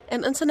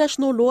An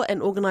international law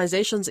and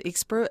organisations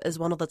expert is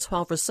one of the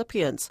 12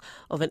 recipients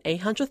of an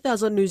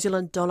 $800,000 New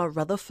Zealand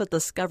Rutherford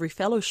Discovery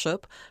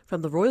Fellowship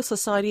from the Royal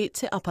Society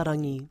Te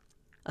Aparangi.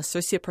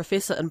 Associate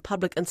Professor in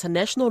Public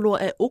International Law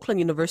at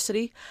Auckland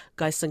University,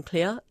 Guy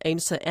Sinclair,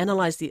 aims to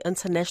analyse the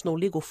international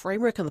legal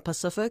framework in the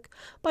Pacific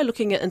by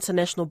looking at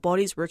international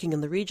bodies working in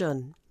the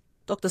region.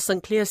 Dr.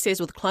 Sinclair says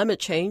with climate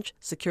change,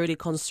 security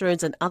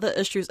concerns and other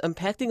issues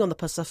impacting on the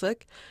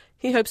Pacific,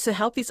 he hopes to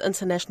help these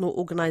international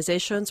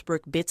organisations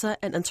work better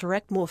and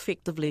interact more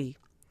effectively.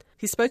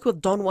 He spoke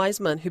with Don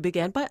Wiseman, who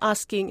began by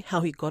asking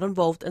how he got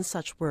involved in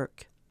such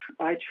work.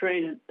 I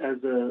trained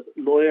as a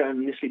lawyer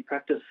and initially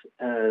practiced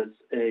as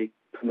a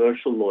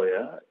commercial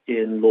lawyer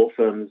in law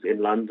firms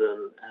in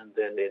London and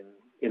then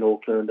in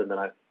Auckland, and then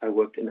I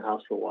worked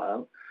in-house for a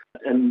while.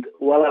 And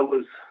while I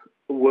was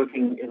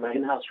working in my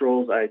in-house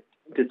roles, I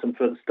did some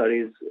further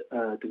studies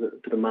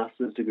to the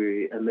master's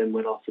degree, and then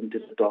went off and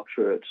did a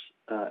doctorate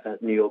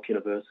at New York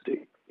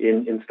University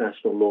in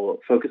international law,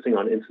 focusing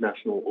on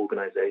international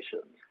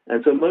organizations.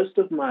 And so most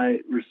of my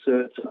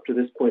research up to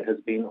this point has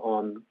been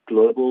on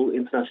global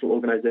international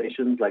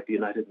organizations like the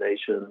United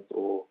Nations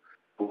or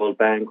the World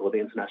Bank or the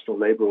International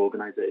Labour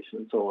Organization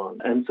and so on.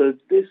 And so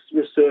this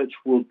research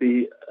will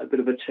be a bit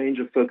of a change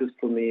of focus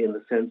for me in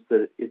the sense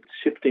that it's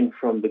shifting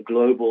from the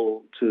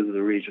global to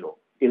the regional.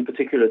 In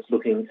particular, it's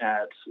looking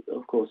at,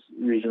 of course,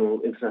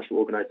 regional international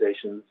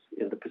organizations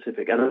in the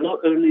Pacific. And I'm not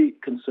only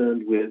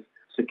concerned with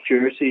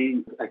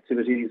security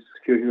activities,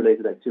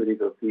 security-related activities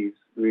of these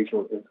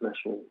regional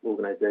international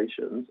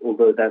organizations,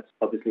 although that's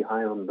obviously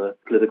high on the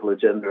political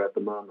agenda at the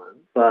moment,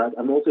 but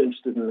I'm also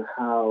interested in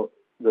how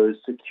those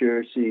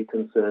security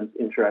concerns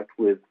interact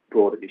with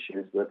broader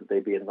issues, whether they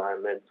be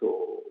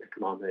environmental,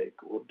 economic,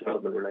 or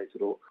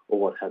development-related, or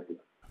what have you.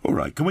 All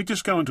right, can we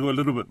just go into a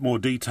little bit more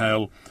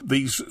detail,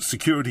 these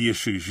security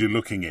issues you're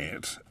looking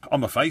at?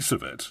 On the face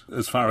of it,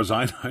 as far as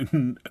I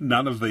know,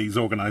 none of these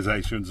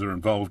organisations are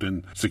involved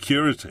in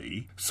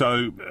security.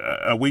 So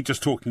are we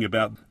just talking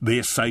about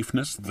their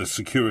safeness, the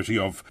security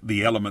of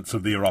the elements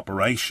of their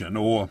operation,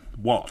 or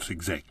what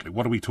exactly?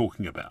 What are we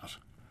talking about?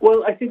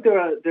 Well, I think there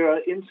are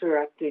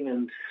interacting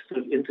and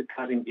sort of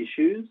intercutting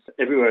issues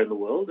everywhere in the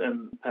world,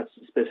 and perhaps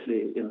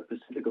especially in the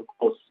Pacific, of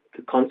course.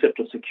 The concept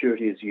of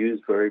security is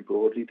used very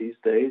broadly these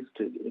days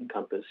to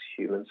encompass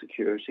human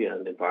security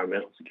and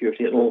environmental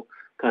security and all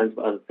kinds of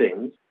other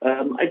things.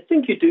 I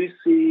think you do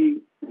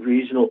see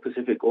regional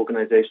Pacific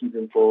organizations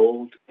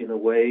involved in a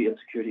way in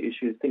security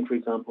issues. Think, for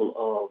example,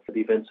 of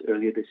the events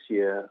earlier this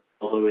year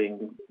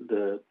following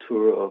the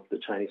tour of the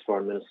Chinese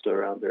foreign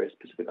minister around various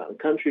Pacific Island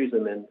countries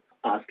and then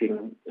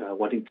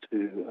wanting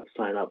to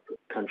sign up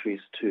countries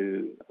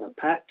to a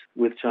pact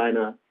with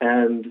China,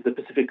 and the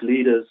Pacific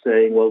leaders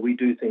saying, well, we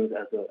do things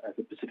as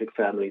a Pacific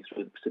family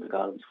through the Pacific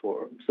Islands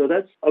Forum. So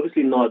that's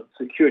obviously not,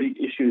 security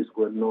issues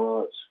were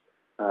not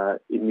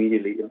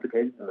immediately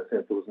implicated in the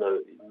sense there was no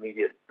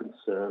immediate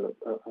concern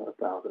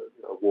about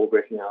a war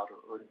breaking out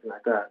or anything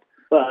like that.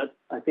 But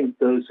I think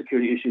those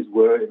security issues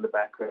were in the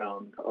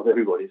background of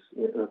everybody's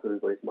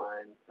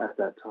mind at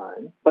that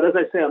time. But as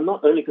I say, I'm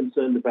not only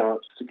concerned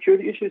about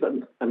security issues,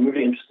 I'm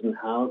really interested in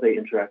how they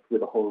interact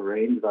with a whole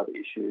range of other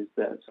issues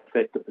that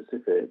affect the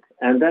Pacific.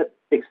 And that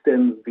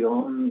extends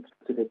beyond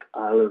Pacific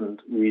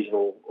Island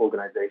regional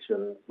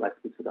organizations like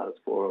the Pacific Islands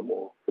Forum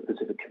or the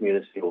Pacific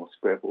Community or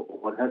SPREP or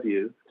what have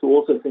you, to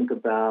also think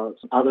about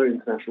other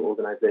international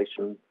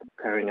organizations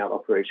carrying out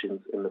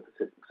operations in the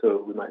Pacific.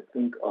 So we might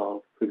think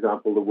of, for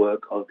example, the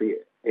work of the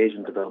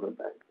Asian Development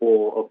Bank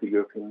or of the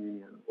European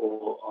Union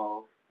or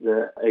of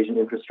the Asian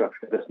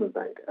Infrastructure Investment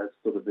Bank as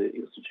sort of the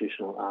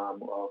institutional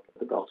arm of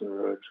the Belt and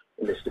Road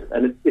Initiative.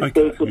 And it's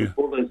those sort of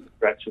all those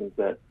interactions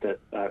that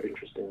are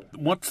interesting.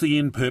 What's the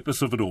end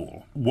purpose of it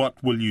all?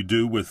 What will you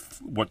do with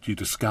what you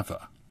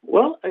discover?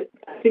 Well, I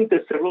think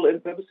there's several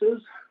end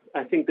purposes.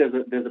 I think there's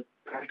a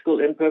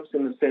practical end purpose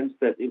in the sense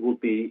that it will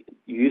be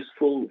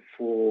useful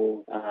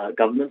for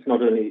governments,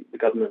 not only the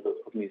government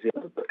of New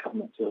Zealand, but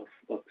governments of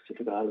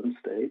Pacific Island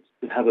states,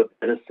 to have a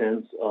better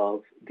sense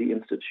of the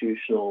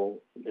institutional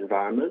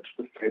environment,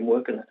 the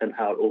framework, and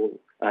how it all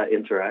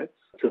interacts.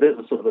 So there's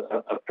a sort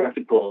of a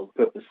practical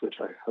purpose which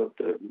I hope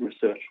the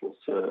research will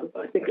serve.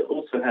 I think it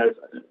also has,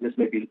 this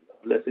may be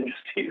less interest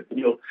to you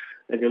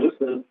and your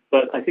listeners,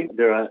 but I think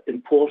there are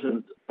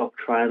important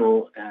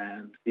doctrinal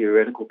and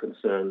theoretical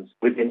concerns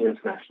within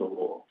international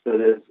law. So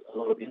there's a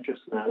lot of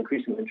interest now,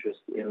 increasing interest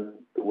in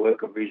the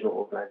work of regional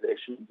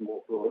organizations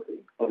more broadly.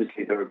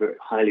 Obviously, there are very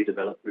highly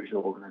developed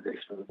regional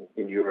organizations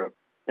in Europe,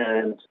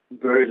 and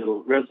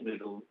relatively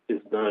little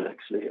is known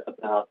actually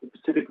about the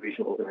Pacific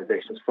regional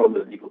organizations from a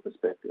legal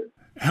perspective.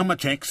 How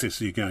much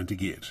access are you going to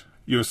get?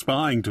 You're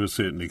aspiring to a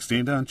certain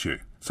extent, aren't you?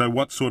 So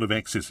what sort of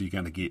access are you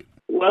going to get?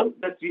 Well,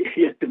 that's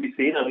yet to be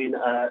seen. I mean,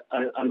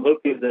 I'm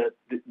hoping that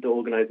the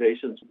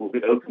organizations will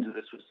be open to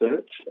this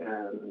research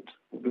and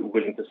will be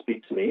willing to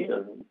speak to me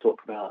and talk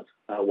about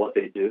what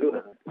they do,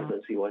 and I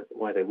don't see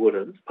why they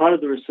wouldn't. Part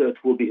of the research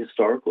will be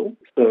historical,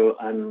 so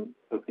I'm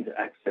hoping to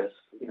access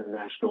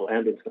national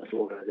and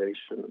international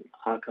organization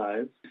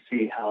archives to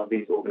see how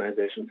these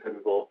organizations have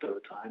evolved over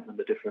time and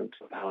the different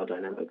power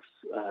dynamics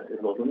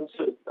involved in them.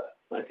 So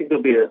I think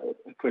there'll be a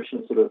question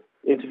of sort of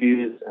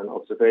interviews and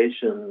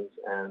observations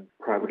and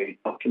primary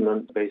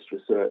document-based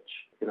research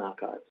in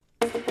archives.